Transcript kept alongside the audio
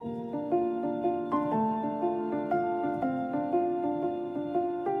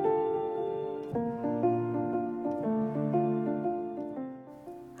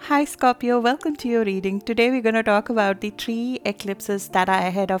Hi Scorpio, welcome to your reading. Today we're going to talk about the three eclipses that are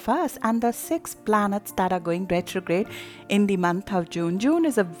ahead of us and the six planets that are going retrograde in the month of June. June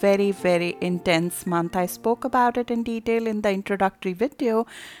is a very intense month. I spoke about it in detail in the introductory video,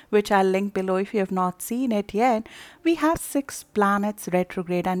 which I'll link below if you have not seen it yet. We have six planets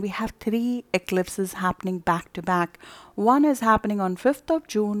retrograde and we have three eclipses happening back to back. One is happening on 5th of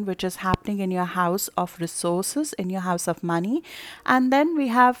June, which is happening in your house of resources, in your house of money. And then we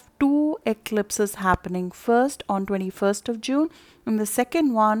have two eclipses happening, first on 21st of June and the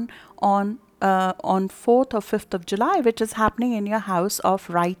second one on 4th or 5th of July, which is happening in your house of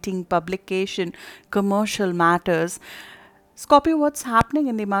writing, publication, commercial matters. Scorpio, what's happening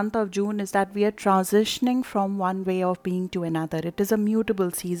in the month of June is that we are transitioning from one way of being to another. It is a mutable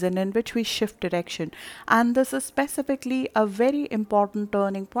season in which we shift direction. And this is specifically a very important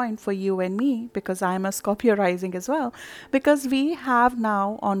turning point for you and me because I'm a Scorpio rising as well. Because we have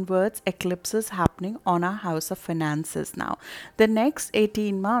now onwards eclipses happening on our house of finances now. The next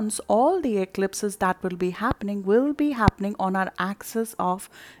 18 months, all the eclipses that will be happening on our axis of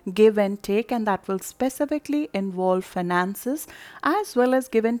give and take, and that will specifically involve finances as well as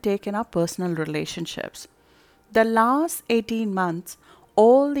give and take in our personal relationships. The last 18 months,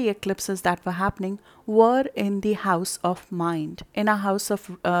 all the eclipses that were happening were in the house of mind, in a house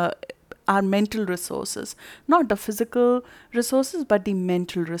of our mental resources, not the physical resources, but the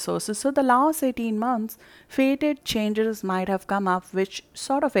mental resources. So the last 18 months, fated changes might have come up, which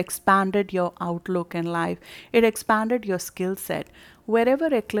sort of expanded your outlook in life. It expanded your skill set. Wherever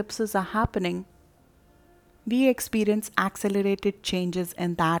eclipses are happening, we experience accelerated changes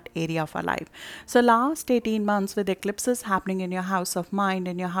in that area of our life. So last 18 months with eclipses happening in your house of mind,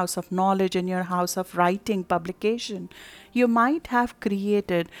 in your house of knowledge, in your house of writing, publication, you might have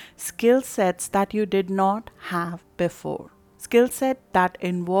created skill sets that you did not have before. Skill set that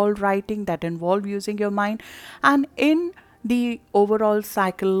involve writing, that involve using your mind, and in the overall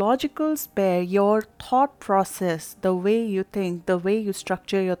psychological sphere, your thought process, the way you think, the way you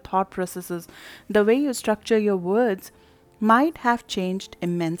structure your thought processes, the way you structure your words might have changed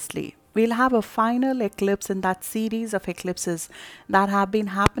immensely. We'll have a final eclipse in that series of eclipses that have been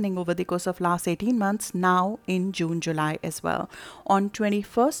happening over the course of last 18 months now in June, July as well. On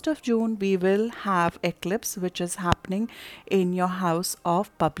 21st of June, we will have eclipse which is happening in your house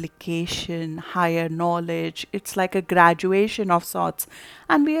of publication, higher knowledge. It's like a graduation of sorts.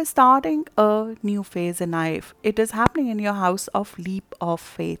 And we are starting a new phase in life. It is happening in your house of leap of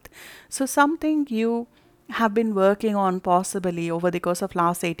faith. So something you have been working on possibly over the course of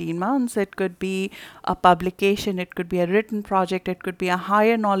last 18 months. It could be a publication, it could be a written project, it could be a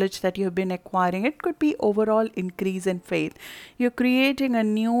higher knowledge that you've been acquiring, it could be overall increase in faith. You're creating a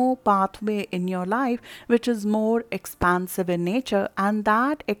new pathway in your life which is more expansive in nature, and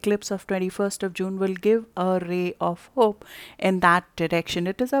that eclipse of 21st of June will give a ray of hope in that direction.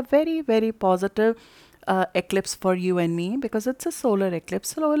 It is a very positive eclipse for you and me because it's a solar eclipse.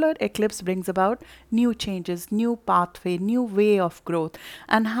 Solar eclipse brings about new changes, new pathway, new way of growth,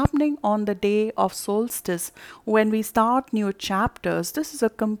 and happening on the day of solstice when we start new chapters. This is a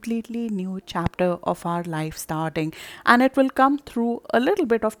completely new chapter of our life starting, and it will come through a little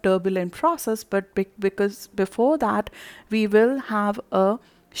bit of turbulent process, but because before that we will have a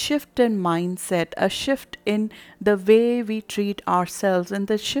shift in mindset, a shift in the way we treat ourselves, and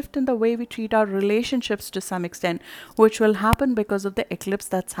the shift in the way we treat our relationships to some extent, which will happen because of the eclipse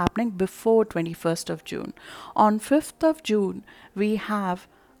that's happening before 21st of June. On 5th of June, we have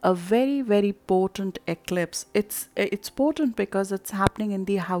a very potent eclipse. It's potent because it's happening in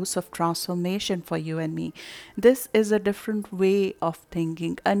the house of transformation for you and me. This is a different way of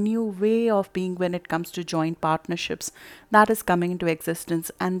thinking, a new way of being when it comes to joint partnerships that is coming into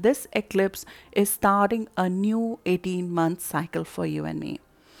existence, and this eclipse is starting a new 18-month cycle for you and me.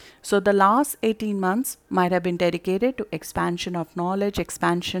 So the last 18 months might have been dedicated to expansion of knowledge,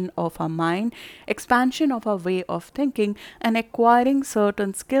 expansion of our mind, expansion of our way of thinking, and acquiring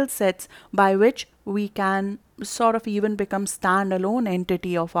certain skill sets by which we can sort of even become standalone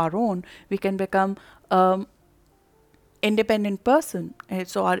entity of our own. We can become independent person.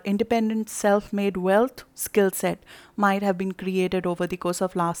 So our independent self-made wealth skill set might have been created over the course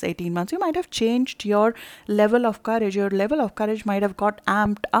of last 18 months. You might have changed your level of courage. Your level of courage might have got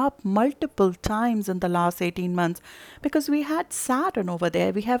amped up multiple times in the last 18 months because we had Saturn over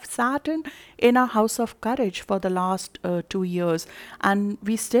there. We have Saturn in our house of courage for the last 2 years, and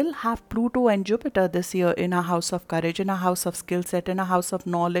we still have Pluto and Jupiter this year in our house of courage, in our house of skill set, in our house of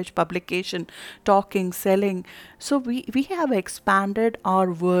knowledge, publication, talking, selling. So we have expanded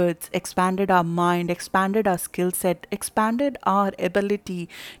our words, expanded our mind, expanded our skill set expanded our ability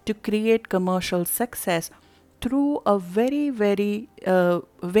to create commercial success through a very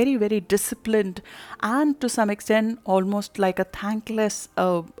disciplined and to some extent almost like a thankless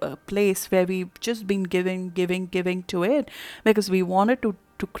place where we've just been giving to it because we wanted to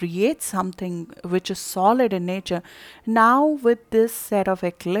create something which is solid in nature. Now, with this set of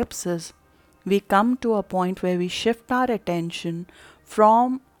eclipses, we come to a point where we shift our attention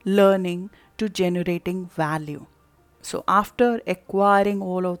from learning to generating value. So, after acquiring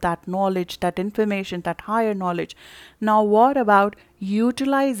all of that knowledge, that information, that higher knowledge, now what about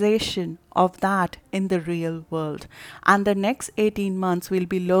utilization of that in the real world? And the next 18 months, we'll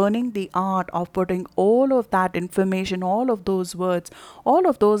be learning the art of putting all of that information, all of those words, all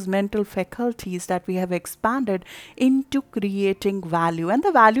of those mental faculties that we have expanded into creating value. And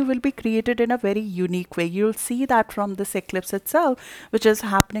the value will be created in a very unique way. You'll see that from this eclipse itself, which is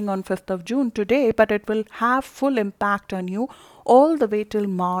happening on 5th of June today, but it will have full impact on you all the way till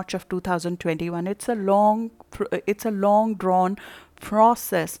March of 2021. It's a long drawn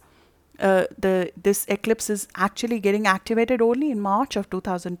process. The This eclipse is actually getting activated only in March of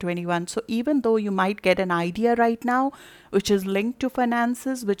 2021. So even though you might get an idea right now, which is linked to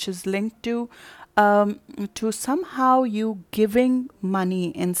finances, which is linked to somehow you giving money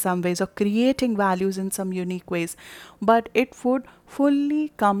in some ways or creating values in some unique ways, but it would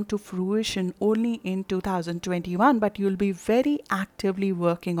fully come to fruition only in 2021, but you'll be very actively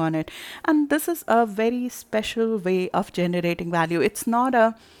working on it. And this is a very special way of generating value. It's not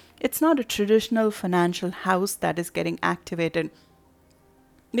a traditional financial house that is getting activated,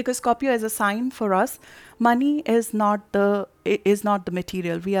 because Scorpio is a sign for us. Money is not the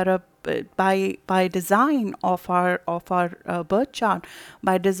material. We are a by design of our birth chart,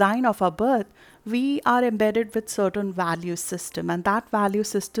 by design of our birth, we are embedded with certain value system, and that value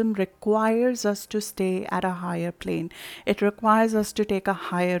system requires us to stay at a higher plane. It requires us to take a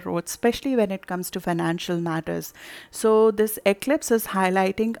higher road, especially when it comes to financial matters. So this eclipse is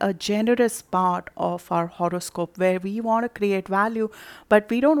highlighting a generous part of our horoscope where we want to create value, but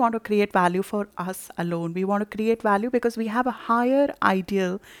we don't want to create value for us alone. We want to create value because we have a higher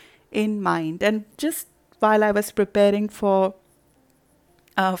ideal in mind. And just while I was preparing for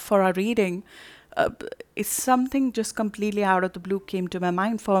our reading, it's something just completely out of the blue came to my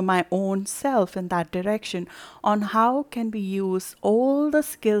mind for my own self in that direction, on how can we use all the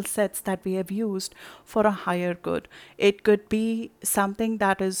skill sets that we have used for a higher good. It could be something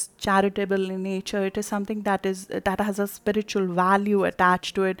that is charitable in nature. It is something that has a spiritual value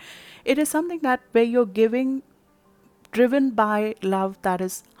attached to it. It is something that where you're giving driven by love that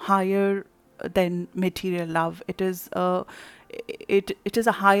is higher than material love. It is a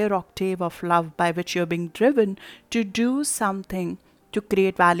higher octave of love by which you're being driven to do something to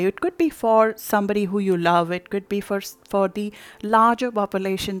create value. It could be for somebody who you love. It could be for the larger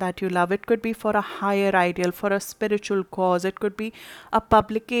population that you love. It could be for a higher ideal, for a spiritual cause. It could be a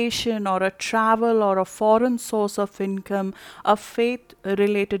publication or a travel or a foreign source of income, a faith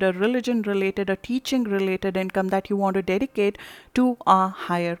related, a religion related, a teaching related income that you want to dedicate to a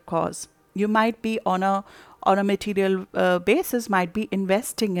higher cause. You might be on a material basis, might be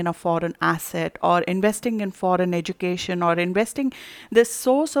investing in a foreign asset or investing in foreign education or investing this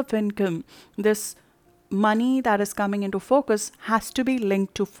source of income. This money that is coming into focus has to be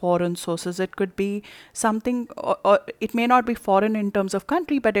linked to foreign sources. It could be something, or it may not be foreign in terms of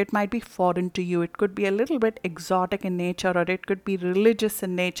country, but it might be foreign to you. It could be a little bit exotic in nature, or it could be religious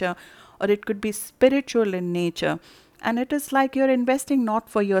in nature, or it could be spiritual in nature. And it is like you're investing not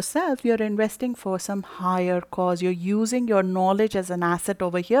for yourself, you're investing for some higher cause. You're using your knowledge as an asset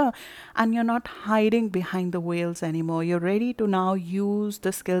over here, and you're not hiding behind the veils anymore. You're ready to now use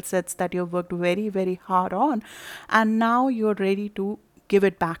the skill sets that you've worked very, very hard on, and now you're ready to give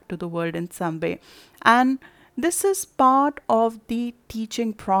it back to the world in some way. And this is part of the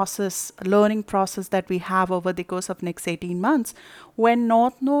teaching process, learning process that we have over the course of next 18 months, when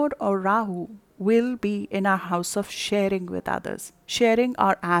North Node or Rahu will be in our house of sharing with others, sharing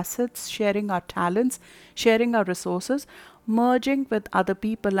our assets, sharing our talents, sharing our resources, merging with other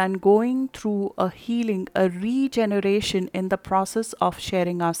people and going through a healing, a regeneration in the process of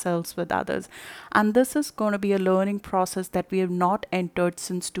sharing ourselves with others. And this is going to be a learning process that we have not entered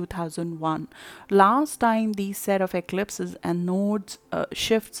since 2001. Last time these set of eclipses and nodes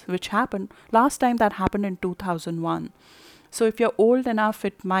shifts which happened, last time that happened in 2001. So if you're old enough,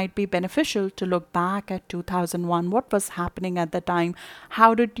 it might be beneficial to look back at 2001. What was happening at the time?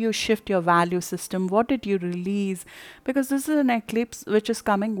 How did you shift your value system? What did you release? Because this is an eclipse which is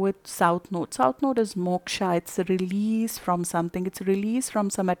coming with South Node. South Node is moksha. It's a release from something. It's a release from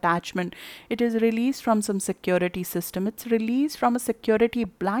some attachment. It is released from some security system. It's released from a security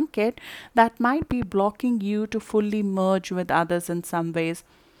blanket that might be blocking you to fully merge with others in some ways.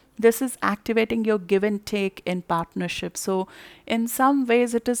 This is activating your give and take in partnership. So, in some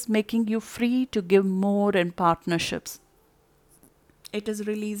ways, it is making you free to give more in partnerships. It is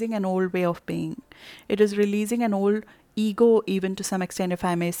releasing an old way of being. It is releasing an old ego, even to some extent, if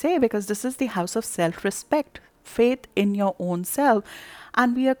I may say, because this is the house of self respect, faith in your own self.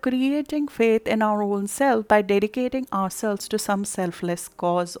 And we are creating faith in our own self by dedicating ourselves to some selfless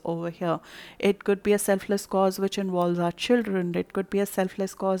cause over here. It could be a selfless cause which involves our children. It could be a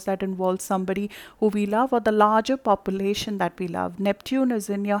selfless cause that involves somebody who we love or the larger population that we love. Neptune is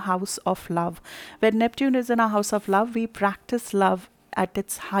in your house of love. When Neptune is in our house of love, we practice love at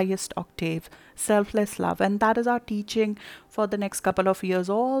its highest octave, selfless love. And that is our teaching for the next couple of years,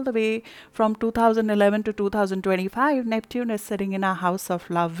 all the way from 2011 to 2025. Neptune is sitting in our house of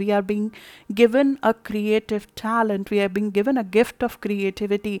love. We are being given a creative talent. We are being given a gift of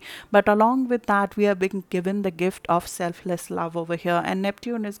creativity. But along with that, we are being given the gift of selfless love over here. And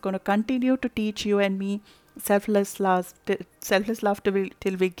Neptune is going to continue to teach you and me selfless love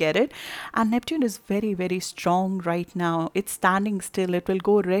till we get it. And Neptune is very, very strong right now. It's standing still. It will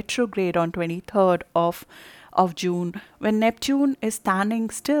go retrograde on 23rd of June. When Neptune is standing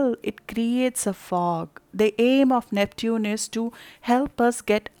still, it creates a fog. The aim of Neptune is to help us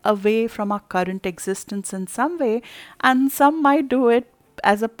get away from our current existence in some way, and some might do it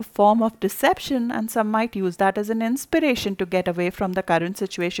as a form of deception, and some might use that as an inspiration to get away from the current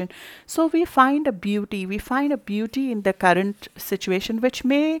situation. So we find a beauty in the current situation, which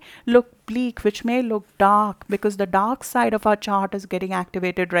may look bleak, which may look dark, because the dark side of our chart is getting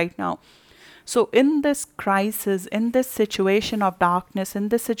activated right now. So, in this crisis, in this situation of darkness, in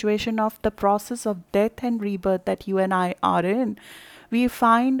this situation of the process of death and rebirth that you and I are in, we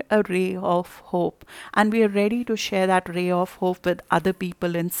find a ray of hope, and we are ready to share that ray of hope with other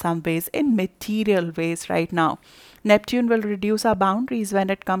people in some ways, in material ways right now. Neptune will reduce our boundaries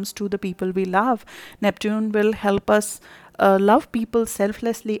when it comes to the people we love. Neptune will help us love people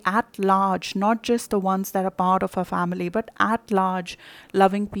selflessly at large, not just the ones that are part of our family, but at large,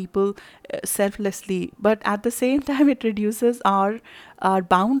 loving people selflessly. But at the same time, it reduces our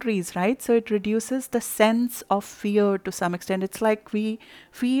boundaries, right? So it reduces the sense of fear to some extent. It's like we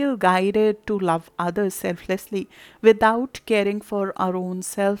feel guided to love others selflessly without caring for our own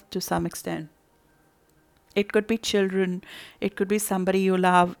self to some extent. It could be children, it could be somebody you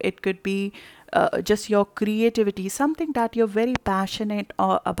love, it could be just your creativity, something that you're very passionate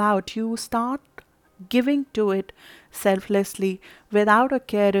about. You start giving to it selflessly without a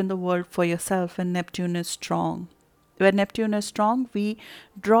care in the world for yourself when Neptune is strong. When Neptune is strong, we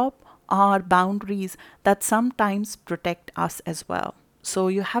drop our boundaries that sometimes protect us as well. So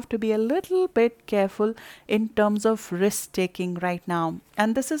you have to be a little bit careful in terms of risk taking right now.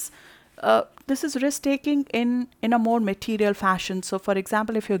 And this is risk taking in a more material fashion. So for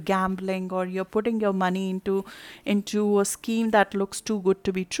example, if you're gambling or you're putting your money into a scheme that looks too good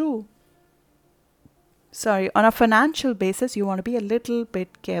to be true, sorry, on a financial basis, you want to be a little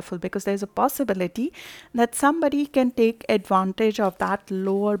bit careful, because there's a possibility that somebody can take advantage of that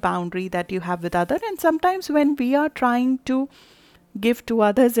lower boundary that you have with other. And sometimes when we are trying to give to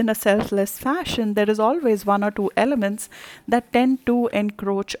others in a selfless fashion, there is always one or two elements that tend to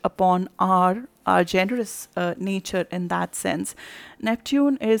encroach upon our generous nature in that sense.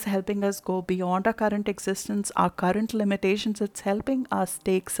 Neptune is helping us go beyond our current existence, our current limitations. It's helping us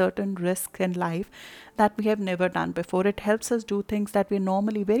take certain risks in life that we have never done before. It helps us do things that we're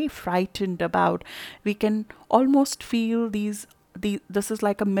normally very frightened about. We can almost feel this is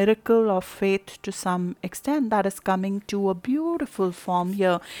like a miracle of faith to some extent that is coming to a beautiful form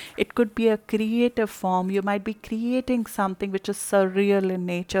here. It could be a creative form. You might be creating something which is surreal in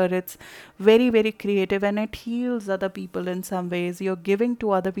nature. It's very, very creative, and it heals other people in some ways. You're giving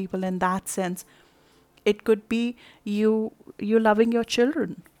to other people in that sense. It could be you loving your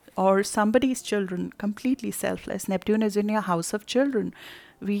children or somebody's children, completely selfless. Neptune is in your house of children.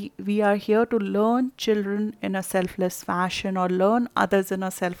 We are here to learn children in a selfless fashion, or learn others in a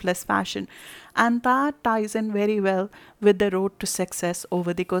selfless fashion, and that ties in very well with the road to success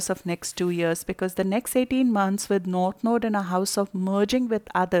over the course of next 2 years, because the next 18 months with North Node in a house of merging with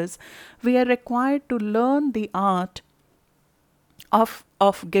others, we are required to learn the art of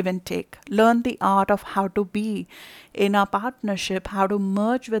give and take. Learn the art of how to be in a partnership, how to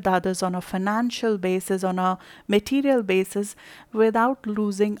merge with others on a financial basis, on a material basis, without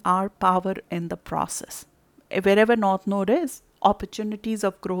losing our power in the process. Wherever North Node is, opportunities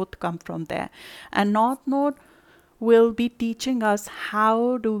of growth come from there. And North Node will be teaching us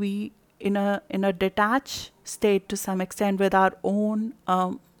how do we, in a detached state to some extent, with our own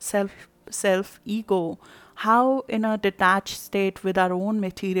self ego, how in a detached state with our own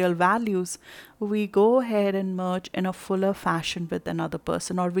material values we go ahead and merge in a fuller fashion with another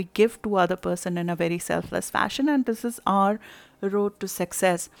person, or we give to other person in a very selfless fashion. And this is our road to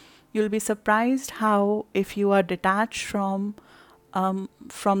success. You'll be surprised how, if you are detached from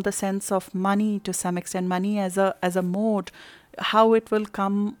the sense of money to some extent, money as a mode, how it will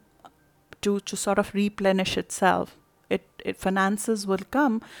come to sort of replenish itself. It finances will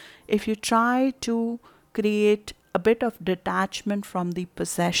come if you try to create a bit of detachment from the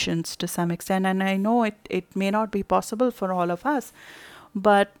possessions to some extent. And I know it may not be possible for all of us,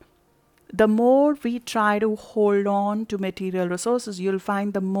 but the more we try to hold on to material resources, you'll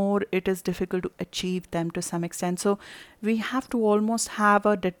find the more it is difficult to achieve them to some extent. So we have to almost have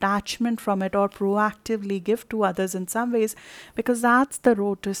a detachment from it, or proactively give to others in some ways, because that's the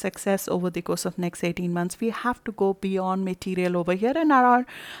road to success over the course of next 18 months. We have to go beyond material over here, and our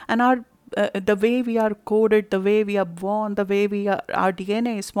the way we are coded, the way we are born, the way our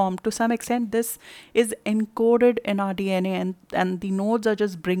DNA is formed, to some extent, this is encoded in our DNA, and the nodes are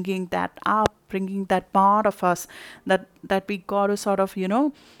just bringing that up, bringing that part of us that we got to sort of,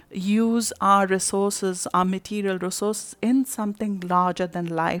 use our resources, our material resources, in something larger than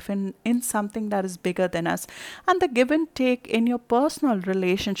life, and in something that is bigger than us. And the give and take in your personal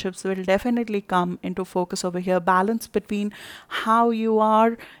relationships will definitely come into focus over here. Balance between how you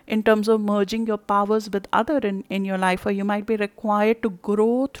are in terms of merging your powers with other in your life, or you might be required to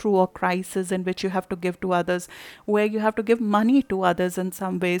grow through a crisis in which you have to give to others, where you have to give money to others in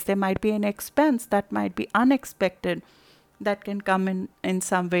some ways. There might be an expense that might be unexpected that can come in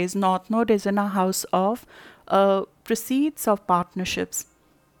some ways. North Node is in a house of proceeds of partnerships.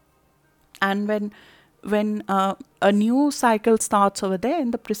 And when a new cycle starts over there in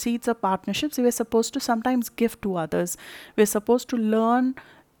the proceeds of partnerships, we're supposed to sometimes give to others. We're supposed to learn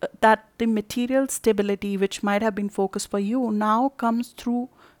that the material stability which might have been focused for you now comes through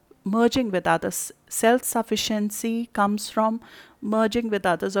merging with others. Self sufficiency comes from merging with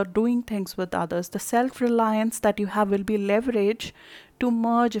others or doing things with others. The self reliance that you have will be leveraged to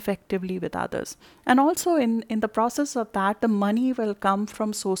merge effectively with others. And also, in the process of that, the money will come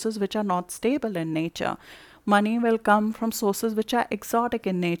from sources which are not stable in nature. Money will come from sources which are exotic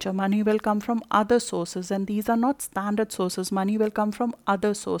in nature. Money will come from other sources, and these are not standard sources. Money will come from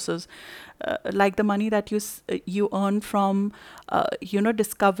other sources, like the money that you earn from,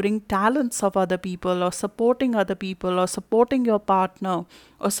 discovering talents of other people, or supporting other people, or supporting your partner,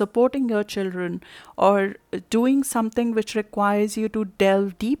 or supporting your children, or doing something which requires you to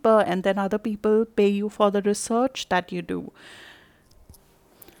delve deeper, and then other people pay you for the research that you do.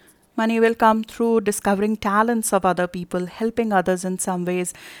 Money will come through discovering talents of other people, helping others in some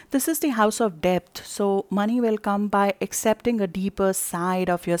ways. This is the house of depth. So, money will come by accepting a deeper side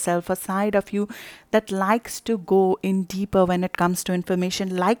of yourself, a side of you that likes to go in deeper when it comes to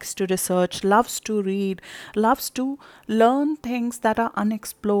information, likes to research, loves to read, loves to learn things that are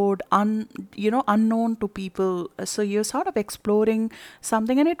unexplored, unknown to people. So you're sort of exploring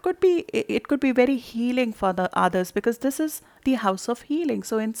something, and it could be very healing for the others, because this is the house of healing.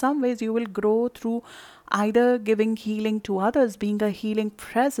 So in some ways you will grow through either giving healing to others, being a healing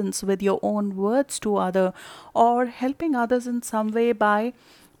presence with your own words to other, or helping others in some way by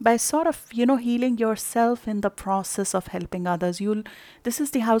sort of healing yourself in the process of helping others. You'll This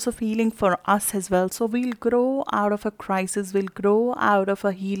is the house of healing for us as well. So we'll grow out of a crisis, we'll grow out of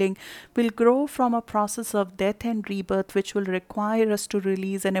a healing, we'll grow from a process of death and rebirth, which will require us to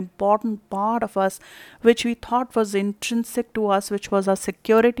release an important part of us which we thought was intrinsic to us, which was our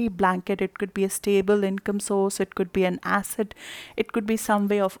security blanket. It could be a stable income source, it could be an asset, it could be some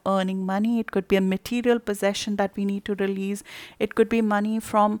way of earning money, it could be a material possession that we need to release, it could be money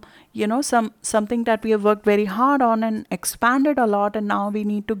from something that we have worked very hard on and expanded a lot, and now we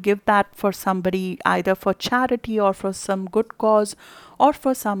need to give that for somebody, either for charity or for some good cause or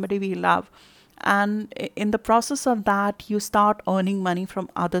for somebody we love. And in the process of that, you start earning money from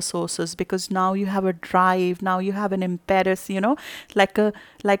other sources, because now you have a drive, now you have an impetus, like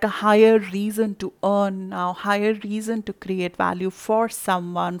a higher reason to earn, now higher reason to create value for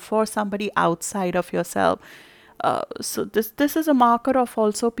someone, for somebody outside of yourself. So this is a marker of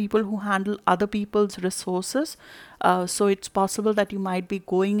also people who handle other people's resources. So it's possible that you might be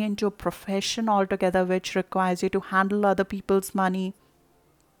going into a profession altogether which requires you to handle other people's money,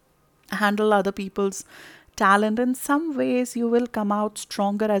 handle other people's talent. In some ways you will come out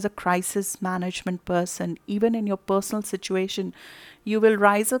stronger as a crisis management person. Even in your personal situation, you will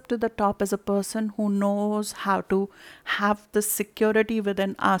rise up to the top as a person who knows how to have the security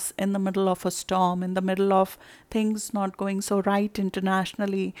within us in the middle of a storm, in the middle of things not going so right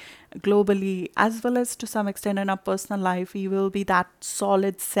internationally, globally, as well as to some extent in our personal life. We will be that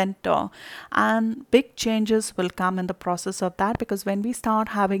solid center, and big changes will come in the process of that, because when we start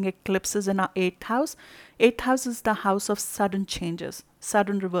having eclipses in our eighth house is the house of sudden changes,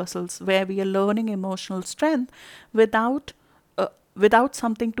 sudden reversals, where we are learning emotional strength without without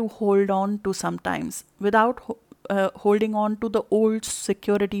something to hold on to sometimes, without holding on to the old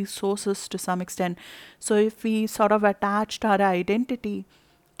security sources to some extent. So if we sort of attached our identity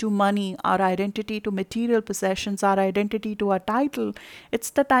to money, our identity to material possessions, our identity to our title, it's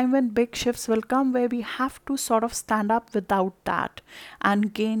the time when big shifts will come where we have to sort of stand up without that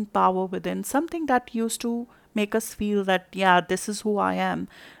and gain power within something that used to make us feel that, yeah, this is who I am.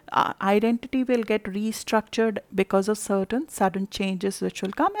 Identity will get restructured because of certain sudden changes which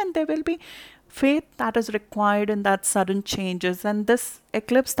will come, and there will be faith that is required in that sudden changes. And this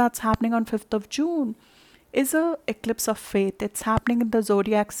eclipse that's happening on 5th of June is a eclipse of faith. It's happening in the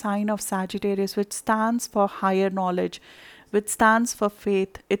zodiac sign of Sagittarius, which stands for higher knowledge, which stands for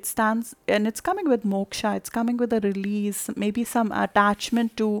faith. It stands, and it's coming with moksha. It's coming with a release. Maybe some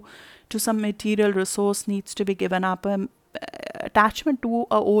attachment to some material resource needs to be given up. Attachment to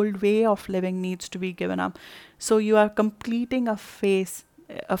a old way of living needs to be given up. So you are completing a phase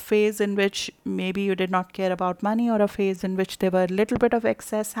in which maybe you did not care about money, or a phase in which there were a little bit of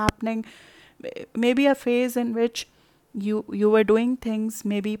excess happening, maybe a phase in which you were doing things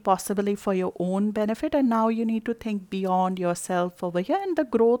maybe possibly for your own benefit, and now you need to think beyond yourself over here, and the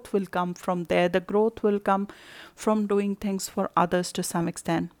growth will come from there. The growth will come from doing things for others to some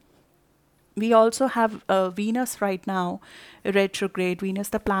extent. We also have Venus right now retrograde. Venus,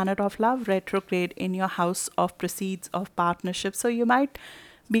 the planet of love, retrograde in your house of proceeds of partnership. So you might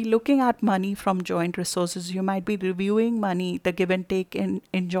be looking at money from joint resources. You might be reviewing money, the give and take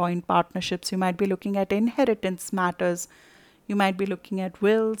in joint partnerships. You might be looking at inheritance matters. You might be looking at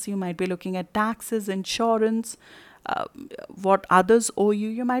wills. You might be looking at taxes, insurance, uh, what others owe you.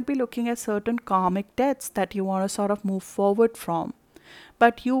 You might be looking at certain karmic debts that you want to sort of move forward from.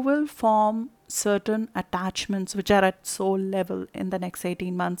 But you will form certain attachments which are at soul level in the next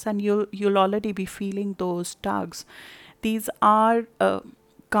 18 months, and you'll already be feeling those tugs. These are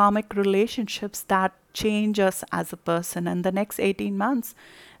karmic relationships that change us as a person. And the next 18 months,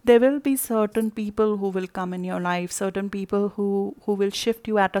 there will be certain people who will come in your life, certain people who will shift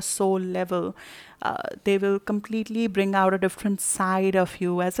you at a soul level. They will completely bring out a different side of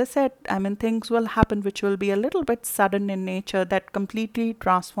you. As I said, I mean, things will happen which will be a little bit sudden in nature, that completely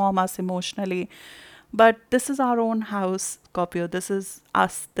transform us emotionally. But this is our own house, Scorpio. This is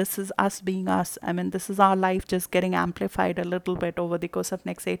us. This is us being us. I mean, this is our life just getting amplified a little bit over the course of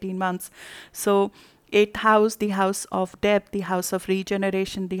next 18 months. So, eighth house, the house of depth, the house of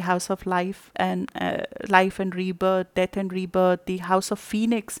regeneration, the house of life and rebirth, death and rebirth, the house of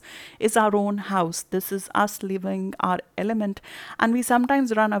phoenix is our own house. This is us living our element, and we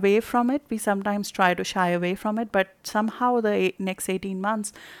sometimes run away from it. We sometimes try to shy away from it, but somehow the next 18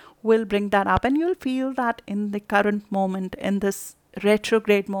 months will bring that up, and you'll feel that in the current moment, in this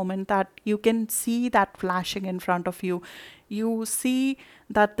retrograde moment, that you can see that flashing in front of you. You see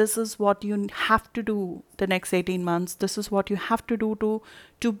that this is what you have to do the next 18 months. This is what you have to do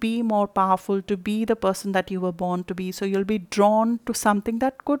to be more powerful, to be the person that you were born to be. So you'll be drawn to something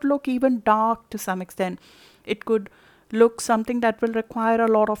that could look even dark to some extent. It could look something that will require a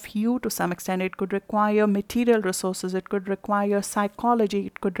lot of you to some extent. It could require material resources, it could require psychology,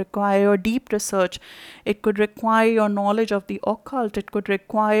 it could require deep research, it could require your knowledge of the occult, it could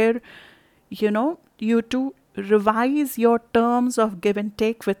require, you to revise your terms of give and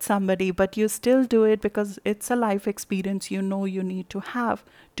take with somebody, but you still do it because it's a life experience you need to have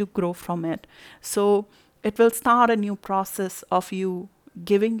to grow from it. So it will start a new process of you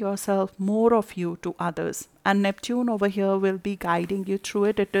giving yourself more of you to others, and Neptune over here will be guiding you through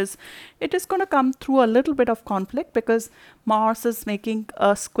it. It is going to come through a little bit of conflict because Mars is making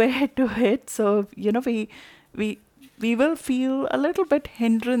a square to it. So we will feel a little bit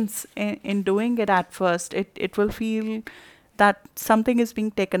hindrance in doing it at first. It will feel that something is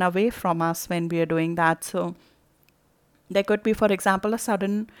being taken away from us when we are doing that. So there could be, for example, a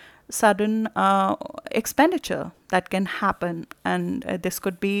sudden sudden expenditure that can happen. And this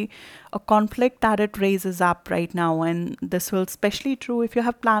could be a conflict that it raises up right now. And this will especially true if you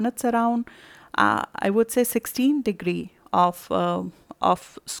have planets around, I would say 16 degree of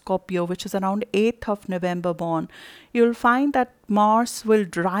Scorpio, which is around 8th of November born. You'll find that Mars will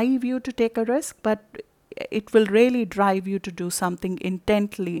drive you to take a risk, but it will really drive you to do something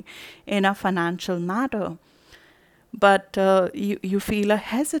intently in a financial matter. But you feel a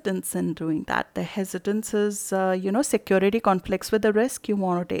hesitance in doing that. The hesitance is, security conflicts with the risk you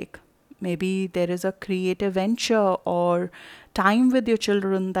want to take. Maybe there is a creative venture or time with your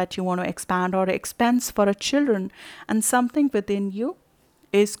children that you want to expand, or expense for a children, and something within you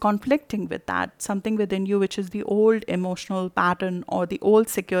is conflicting with that. Something within you, which is the old emotional pattern or the old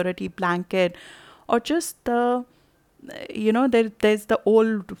security blanket, or just there's the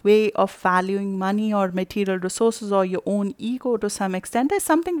old way of valuing money or material resources or your own ego to some extent. There's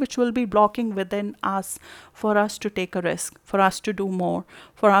something which will be blocking within us for us to take a risk, for us to do more,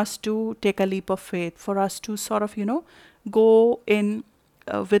 for us to take a leap of faith, for us to sort of go in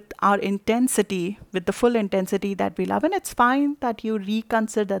with our intensity, with the full intensity that we love. And it's fine that you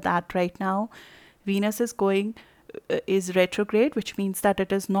reconsider that right now. Venus is retrograde, which means that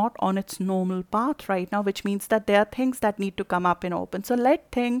it is not on its normal path right now, which means that there are things that need to come up in open. So let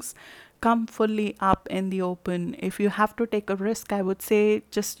things come fully up in the open. If you have to take a risk, I would say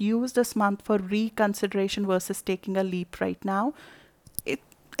just use this month for reconsideration versus taking a leap right now. it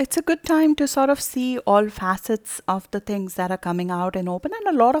it's a good time to sort of see all facets of the things that are coming out and open,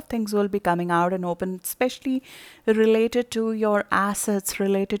 and a lot of things will be coming out and open, especially related to your assets,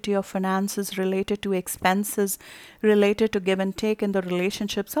 related to your finances, related to expenses, related to give and take in the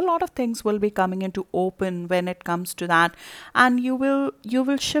relationships. A lot of things will be coming into open when it comes to that, and you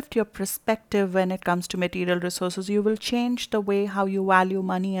will shift your perspective when it comes to material resources. You will change the way how you value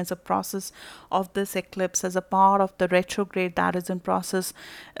money as a process of this eclipse, as a part of the retrograde that is in process.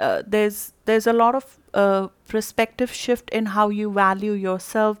 There's a lot of perspective shift in how you value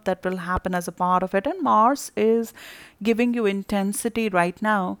yourself that will happen as a part of it. And Mars is giving you intensity right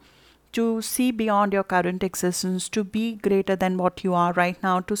now to see beyond your current existence, to be greater than what you are right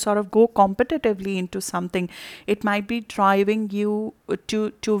now, to sort of go competitively into something. It might be driving you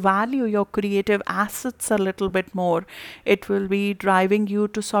to value your creative assets a little bit more. It will be driving you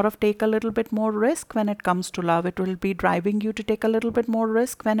to sort of take a little bit more risk when it comes to love. It will be driving you to take a little bit more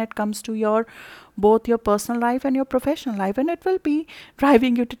risk when it comes to your both your personal life and your professional life. And it will be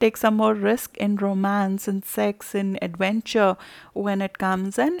driving you to take some more risk in romance and sex and adventure when it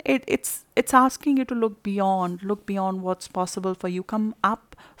comes. And it's asking you to look beyond what's possible for you. Come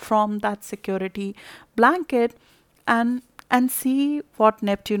up from that security blanket and see what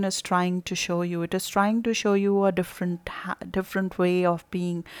Neptune is trying to show you. It is trying to show you a different way of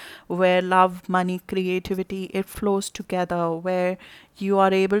being, where love, money, creativity, it flows together, where you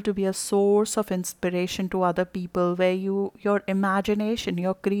are able to be a source of inspiration to other people, where your imagination,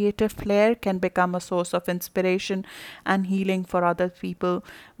 your creative flair can become a source of inspiration and healing for other people,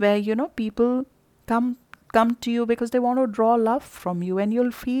 where people come come to you because they want to draw love from you. And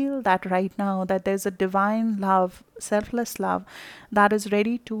you'll feel that right now, that there's a divine love, selfless love, that is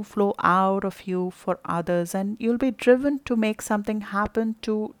ready to flow out of you for others, and you'll be driven to make something happen,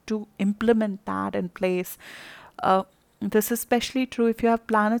 to implement that in place. uh, this is especially true if you have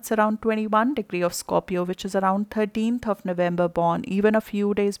planets around 21 degree of Scorpio, which is around 13th of November born, even a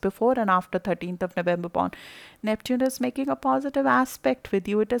few days before and after 13th of November born. Neptune is making a positive aspect with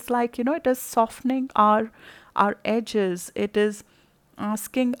you. It is like, it is softening our edges. It is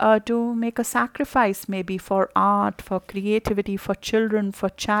asking to make a sacrifice, maybe for art, for creativity, for children, for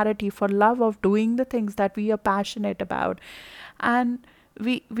charity, for love of doing the things that we are passionate about. And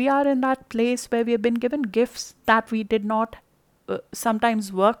we are in that place where we have been given gifts that we did not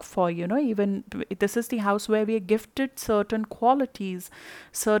sometimes work for. Even this is the house where we are gifted certain qualities,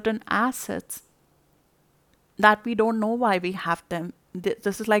 certain assets that we don't know why we have them.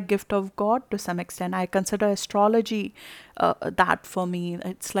 This is like gift of God to some extent. I consider astrology that for me,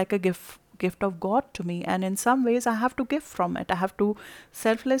 it's like a gift of God to me, and in some ways I have to give from it. I have to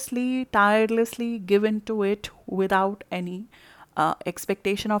selflessly, tirelessly give into it without any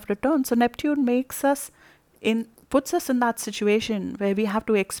expectation of return. So Neptune makes us in puts us in that situation where we have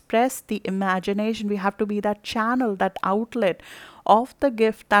to express the imagination. We have to be that channel, that outlet of the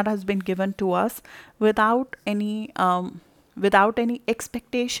gift that has been given to us, without any without any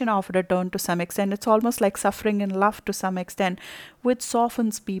expectation of return to some extent. It's almost like suffering in love to some extent, which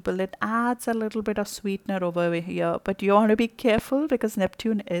softens people. It adds a little bit of sweetener over here. But you want to be careful because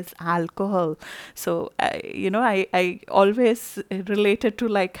Neptune is alcohol. So, I always relate it to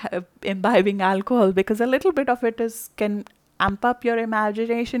like imbibing alcohol, because a little bit of it is can amp up your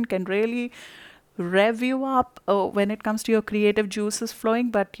imagination, can really rev you up when it comes to your creative juices flowing,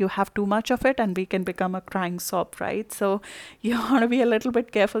 but you have too much of it and we can become a crying sob, right? So you want to be a little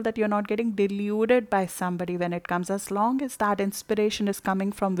bit careful that you're not getting deluded by somebody when it comes. As long as that inspiration is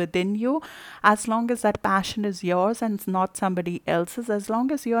coming from within you, as long as that passion is yours and it's not somebody else's, as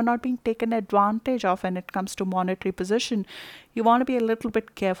long as you're not being taken advantage of when it comes to monetary position, you want to be a little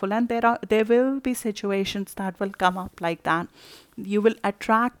bit careful. And there will be situations that will come up like that. You will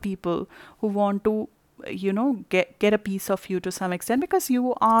attract people who want to get a piece of you to some extent, because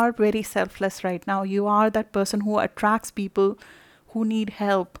you are very selfless right now. You are that person who attracts people who need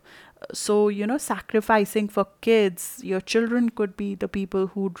help. So sacrificing for kids, your children could be the people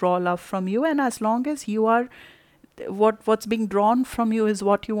who draw love from you. And as long as you are, what's being drawn from you is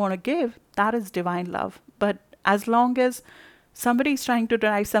what you want to give, that is divine love. But as long as somebody is trying to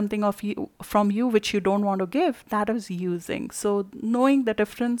derive something of you from you which you don't want to give, that is using. So knowing the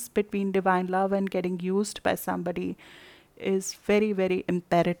difference between divine love and getting used by somebody is very, very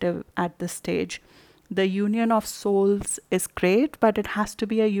imperative at this stage. The union of souls is great, but it has to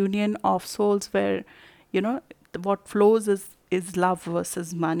be a union of souls where what flows is love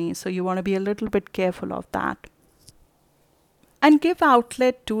versus money. So you want to be a little bit careful of that, and give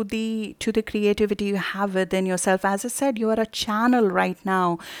outlet to the creativity you have within yourself. As I said, you are a channel right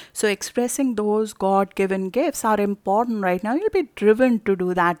now, so expressing those god-given gifts are important right now. You'll be driven to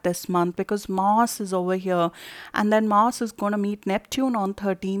do that this month because Mars is over here, and then Mars is going to meet Neptune on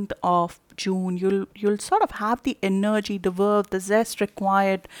 13th of June. You'll sort of have the energy, the verve, the zest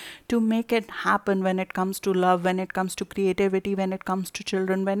required to make it happen when it comes to love, when it comes to creativity, when it comes to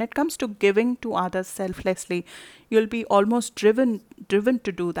children, when it comes to giving to others selflessly. You'll be almost driven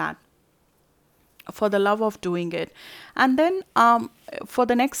to do that for the love of doing it. And then for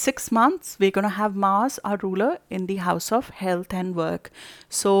the next 6 months, we're going to have Mars, our ruler, in the house of health and work.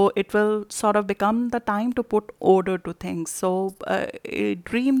 So it will sort of become the time to put order to things. So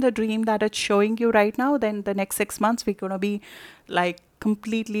dream the dream that it's showing you right now. Then the next 6 months, we're going to be like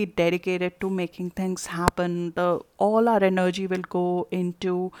completely dedicated to making things happen. All our energy will go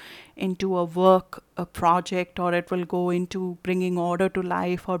into a work, a project, or it will go into bringing order to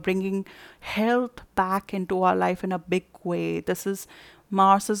life or bringing health back into our life in a big way.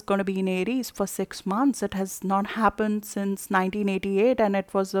 Mars is going to be in Aries for 6 months. It has not happened since 1988, and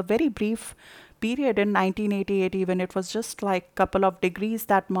it was a very brief period in 1988. Even it was just like couple of degrees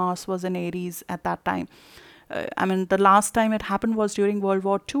that Mars was in Aries at that time. I mean, the last time it happened was during World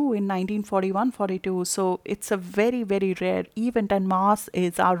War II in 1941-42. So it's a very, very rare event, and Mars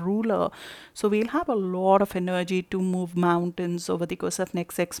is our ruler. So we'll have a lot of energy to move mountains over the course of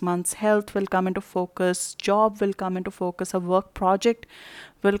next 6 months. Health will come into focus, job will come into focus, a work project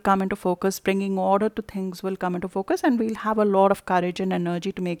will come into focus, bringing order to things will come into focus, and we'll have a lot of courage and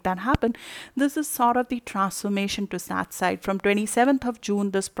energy to make that happen. This is sort of the transformation to that side. From 27th of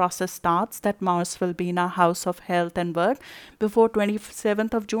June, this process starts, that Mars will be in our house of health and work. Before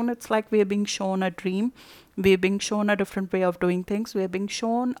 27th of June, it's like we're being shown a dream. We're being shown a different way of doing things. We're being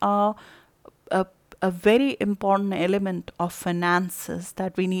shown a a very important element of finances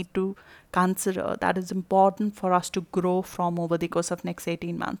that we need to consider, that is important for us to grow from over the course of next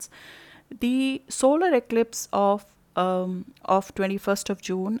 18 months. The solar eclipse of 21st of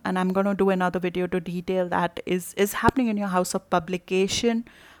June, and I'm going to do another video to detail that, is happening in your house of publication,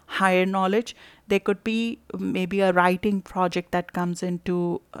 higher knowledge. There could be maybe a writing project that comes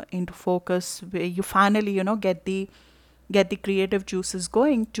into focus, where you finally get the creative juices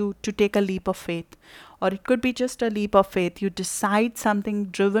going to take a leap of faith. Or it could be just a leap of faith. You decide something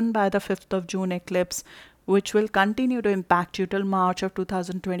driven by the 5th of June eclipse, which will continue to impact you till March of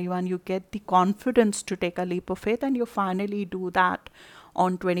 2021. You get the confidence to take a leap of faith, and you finally do that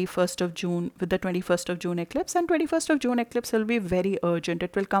on 21st of June with the 21st of June eclipse. And 21st of June eclipse will be very urgent.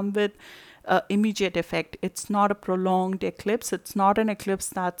 It will come with immediate effect. It's not a prolonged eclipse. It's not an eclipse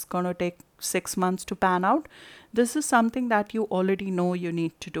that's going to take 6 months to pan out. This is something that you already know you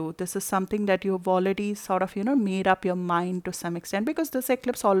need to do. This is something that you've already sort of, made up your mind to some extent, because this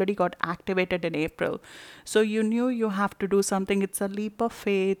eclipse already got activated in April. So you knew you have to do something. It's a leap of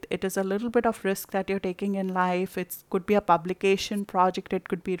faith. It is a little bit of risk that you're taking in life. It could be a publication project. It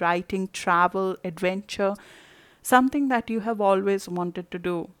could be writing, travel, adventure, something that you have always wanted to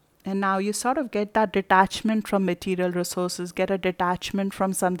do. And now you sort of get that detachment from material resources, get a detachment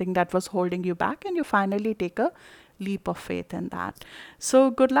from something that was holding you back, and you finally take a leap of faith in that.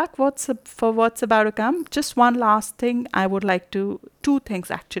 So good luck for what's about to come. Just one last thing I would like to, two things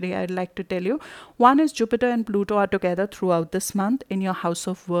actually I'd like to tell you. One is Jupiter and Pluto are together throughout this month in your house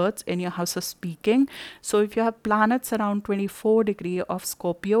of words, in your house of speaking. So if you have planets around 24 degree of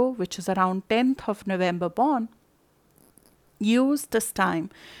Scorpio, which is around 10th of November born, use this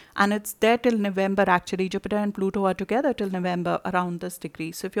time, and it's there till November. Actually, Jupiter and Pluto are together till November around this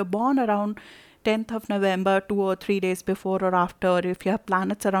degree. So if you're born around 10th of November, 2 or 3 days before or after, or if you have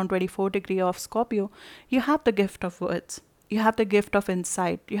planets around 24 degree of Scorpio, you have the gift of words, you have the gift of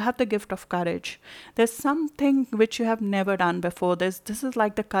insight, you have the gift of courage. There's something which you have never done before. This is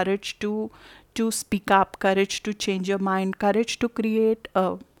like the courage to speak up, courage to change your mind, courage to create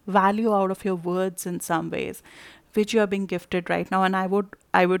a value out of your words in some ways, which you are being gifted right now. And I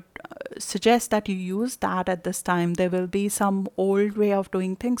would suggest that you use that at this time. There will be some old way of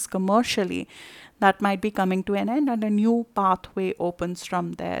doing things commercially that might be coming to an end, and a new pathway opens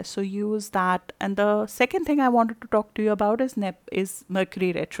from there. So use that. And the second thing I wanted to talk to you about is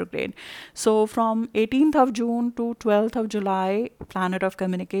Mercury retrograde. So from 18th of June to 12th of July, planet of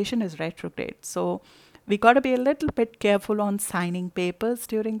communication is retrograde. So we got to be a little bit careful on signing papers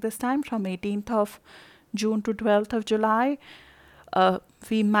during this time from 18th of June to 12th of July.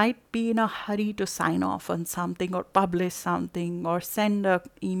 We might be in a hurry to sign off on something or publish something or send an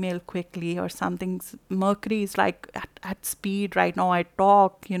email quickly or something. Mercury is like at speed right now. I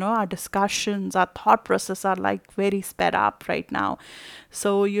talk, our discussions, our thought process are like very sped up right now.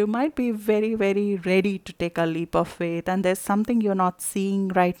 So you might be very, very ready to take a leap of faith, and there's something you're not seeing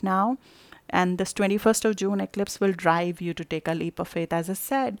right now. And this 21st of June eclipse will drive you to take a leap of faith. As I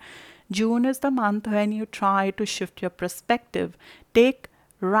said, June is the month when you try to shift your perspective. Take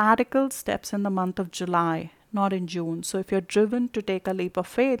radical steps in the month of July, not in June. So if you're driven to take a leap of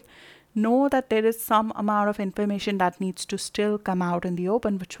faith, know that there is some amount of information that needs to still come out in the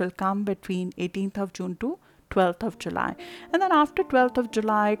open, which will come between 18th of June to 12th of July. And then after 12th of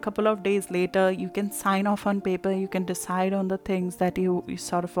July, a couple of days later, you can sign off on paper, you can decide on the things that you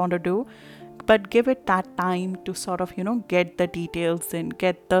sort of want to do. But give it that time to sort of, get the details in,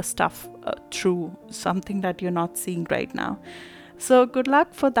 get the stuff through, something that you're not seeing right now. So good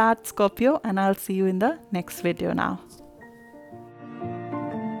luck for that, Scorpio, and I'll see you in the next video now.